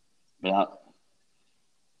 But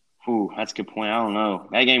that's a good point. I don't know.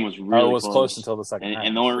 That game was Oh, it really was close close. until the second half.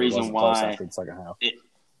 And the only It reason wasn't close why after the second half.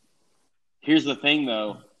 here's the thing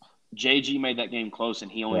though, JG made that game close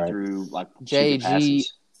and he only Right. threw like 2 good JG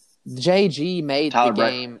passes. JG made the Tyler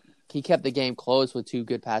Brett. game. He kept the game close with 2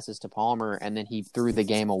 good passes to Palmer, and then he threw the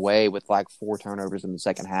game away with like 4 turnovers in the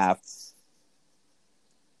second half.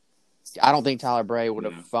 I don't think Tyler Bray would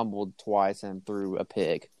have fumbled twice and threw a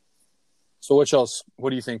pick. So what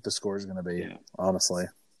do you think the score is going to be, honestly?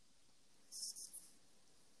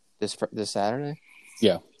 This Saturday?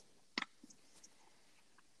 Yeah.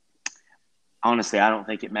 Honestly, I don't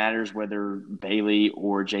think it matters whether Bailey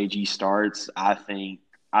or JG starts. I think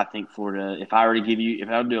Florida. If I were to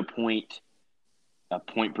do a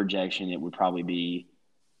point projection, it would probably be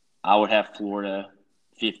I would have Florida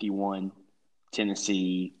 51,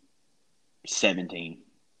 Tennessee 17.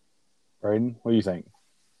 Braden, what do you think?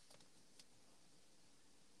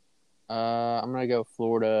 I'm going to go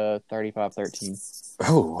Florida 35-13.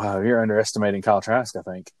 Oh, wow. You're underestimating Kyle Trask, I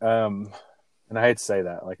think. And I hate to say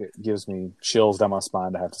that. Like, it gives me chills down my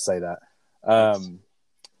spine to have to say that.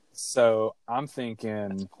 So I'm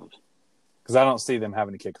thinking, because I don't see them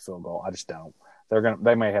having to kick a field goal. I just don't.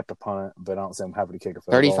 They may have to punt, but I don't see them having to kick a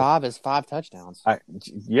field 35 goal. is 5 touchdowns. I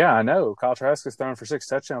know. Kyle Trask has thrown for 6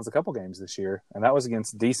 touchdowns a couple games this year, and that was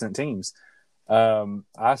against decent teams.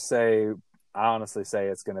 I honestly say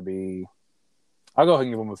it's going to be – I'll go ahead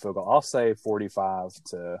and give them a field goal. I'll say 45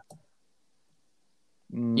 to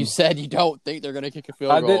 – You said you don't think they're going to kick a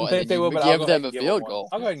field goal. I didn't think they will, but I'll give them a field goal.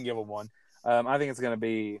 I'll go ahead and give them one. I think it's going to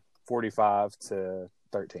be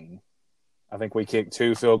 45-13. I think we kick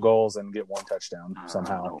 2 field goals and get 1 touchdown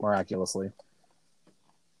somehow, miraculously.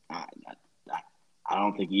 I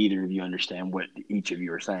don't think either of you understand what each of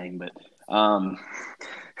you are saying, but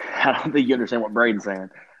I don't think you understand what Braden's saying.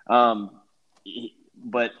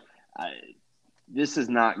 But this is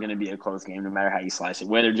not going to be a close game no matter how you slice it.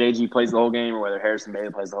 Whether JG plays the whole game or whether Harrison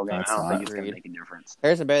Bailey plays the whole game, I don't think it's going to make a difference.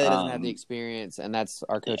 Harrison Bailey doesn't have the experience, and that's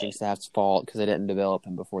our coaching staff's fault because they didn't develop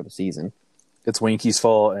him before the season. It's Winky's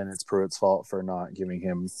fault and it's Pruitt's fault for not giving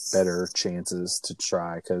him better chances to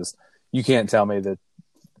try, because you can't tell me that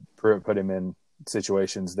Pruitt put him in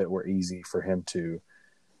situations that were easy for him to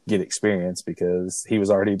get experience, because he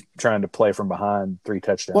was already trying to play from behind 3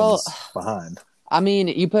 touchdowns behind. I mean,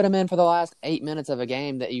 you put him in for the last 8 minutes of a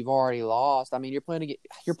game that you've already lost. I mean, you're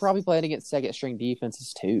probably playing against second string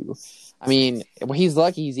defenses too. I mean, he's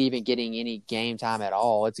lucky he's even getting any game time at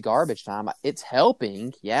all. It's garbage time. It's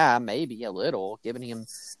helping, yeah, maybe a little, giving him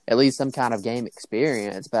at least some kind of game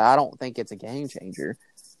experience, but I don't think it's a game changer.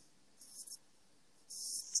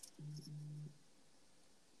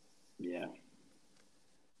 Yeah.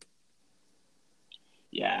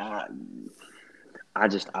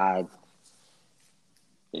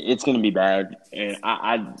 It's going to be bad, and all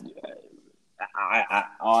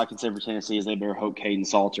I can say for Tennessee is they better hope Caden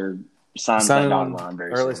Salter signs that dotted line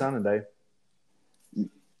very early soon. signing day.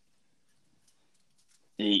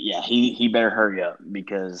 He better hurry up,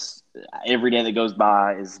 because every day that goes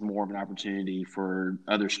by is more of an opportunity for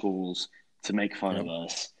other schools to make fun of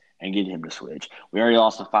us and get him to switch. We already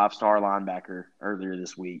lost a 5-star linebacker earlier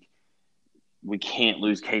this week. We can't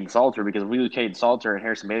lose Caden Salter, because if we lose Caden Salter and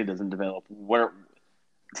Harrison Bailey doesn't develop,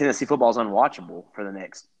 Tennessee football is unwatchable for the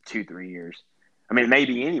next 2-3 years. I mean, it may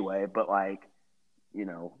be anyway, but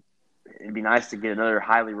it'd be nice to get another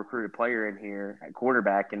highly recruited player in here at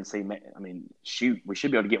quarterback and see. I mean, shoot, we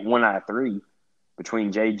should be able to get 1 out of 3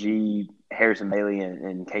 between JG, Harrison Bailey,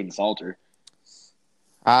 and Caden Salter.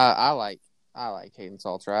 I like Caden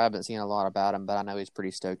Salter. I haven't seen a lot about him, but I know he's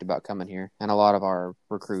pretty stoked about coming here, and a lot of our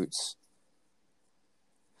recruits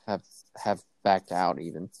have backed out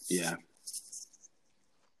even. Yeah.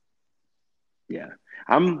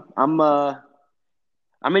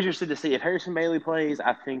 I'm interested to see if Harrison Bailey plays.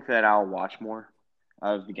 I think that I'll watch more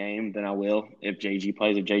of the game than I will if JG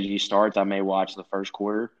plays. If JG starts, I may watch the first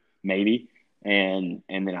quarter, maybe, and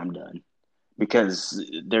then I'm done, because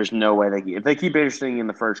there's no way if they keep interesting in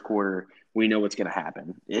the first quarter, we know what's going to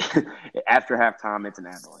happen. After halftime, it's an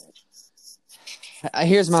avalanche.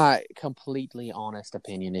 Here's my completely honest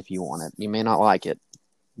opinion. If you want it, you may not like it,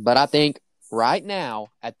 but I think right now,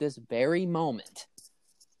 at this very moment,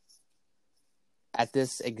 at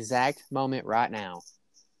this exact moment right now,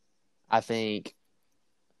 I think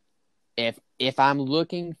if I'm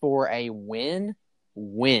looking for a win,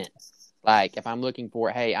 like if I'm looking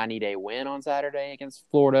for, hey, I need a win on Saturday against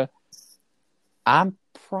Florida, I'm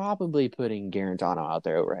probably putting Garantano out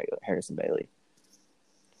there over Harrison Bailey.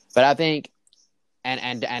 But I think,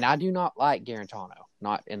 and I do not like Garantano.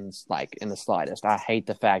 not in the slightest. I hate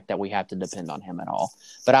the fact that we have to depend on him at all.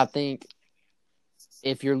 But I think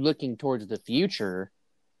if you're looking towards the future,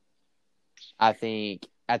 I think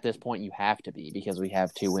at this point you have to be, because we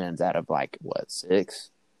have 2 wins out of 6.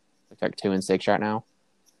 Looks like 2-6 right now,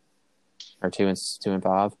 or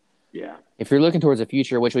 2-5. Yeah. If you're looking towards the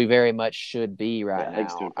future, which we very much should be right now,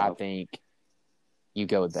 I 2-5. think you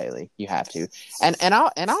go with Bailey. You have to, and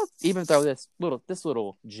I'll even throw this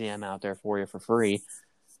little gem out there for you for free.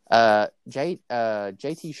 JT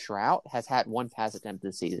Shrout has had 1 pass attempt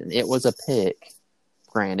this season. It was a pick,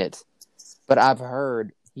 granted, but I've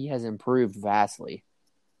heard he has improved vastly.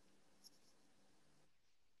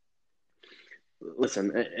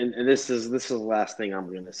 Listen, and this is the last thing I'm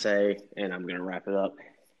going to say, and I'm going to wrap it up.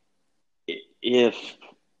 If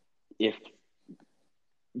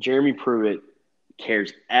Jeremy Pruitt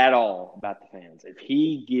cares at all about the fans, if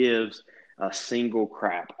he gives a single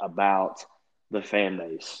crap about the fan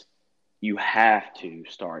base, you have to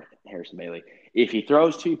start Harrison Bailey. If he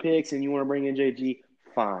throws 2 picks and you want to bring in JG,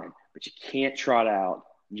 fine, but you can't trot out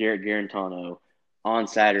Jarrett Garantano on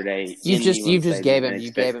Saturday. You just gave him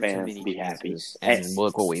too fans many to be happy. chances, and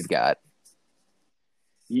look what we've got.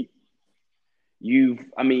 If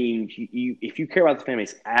you care about the fan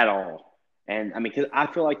base at all, and because I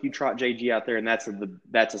feel like you trot JG out there, and that's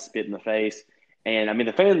a spit in the face. And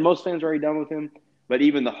most fans are already done with him, but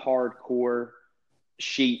even the hardcore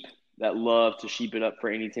sheep that love to sheep it up for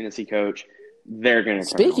any Tennessee coach, they're going to.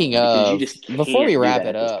 Speaking of, before we wrap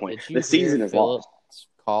it up, did you the season is lost.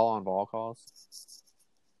 Call on ball calls?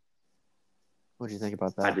 What did you think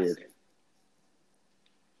about that? I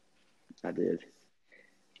did.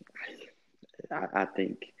 I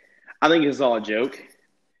think it's all a joke.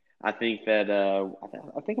 I think that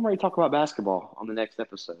I think I'm ready to talk about basketball on the next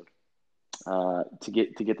episode to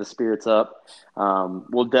get the spirits up.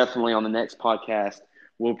 We'll definitely on the next podcast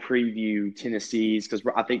we'll preview Tennessee's, because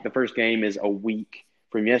I think the first game is a week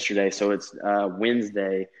from yesterday, so it's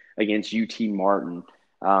Wednesday against UT Martin.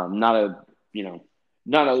 Not a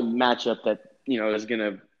matchup that is going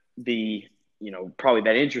to be probably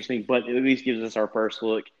that interesting, but at least gives us our first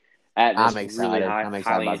look at this really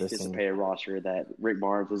highly anticipated roster that Rick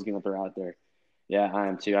Barnes is going to throw out there. Yeah, I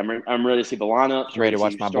am too. I'm ready to see the lineups. Ready to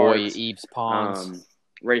watch my boy Eves Pons.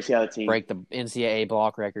 Ready to see how the team break the NCAA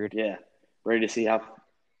block record. Yeah, ready to see how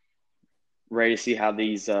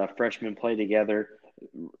these freshmen play together.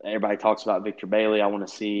 Everybody talks about Victor Bailey. I want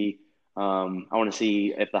to see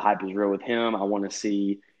if the hype is real with him. I want to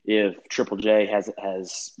see if Triple J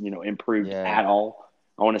has improved at all.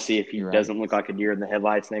 I want to see if he doesn't look like a deer in the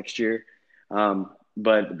headlights next year.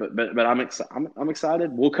 But I'm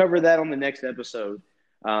excited. We'll cover that on the next episode.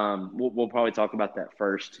 We'll probably talk about that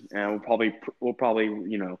first, and we'll probably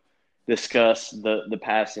discuss the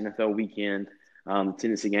past NFL weekend,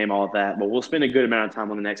 Tennessee game, all of that. But we'll spend a good amount of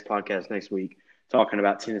time on the next podcast next week talking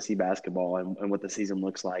about Tennessee basketball and what the season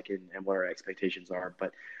looks like and what our expectations are.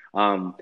 But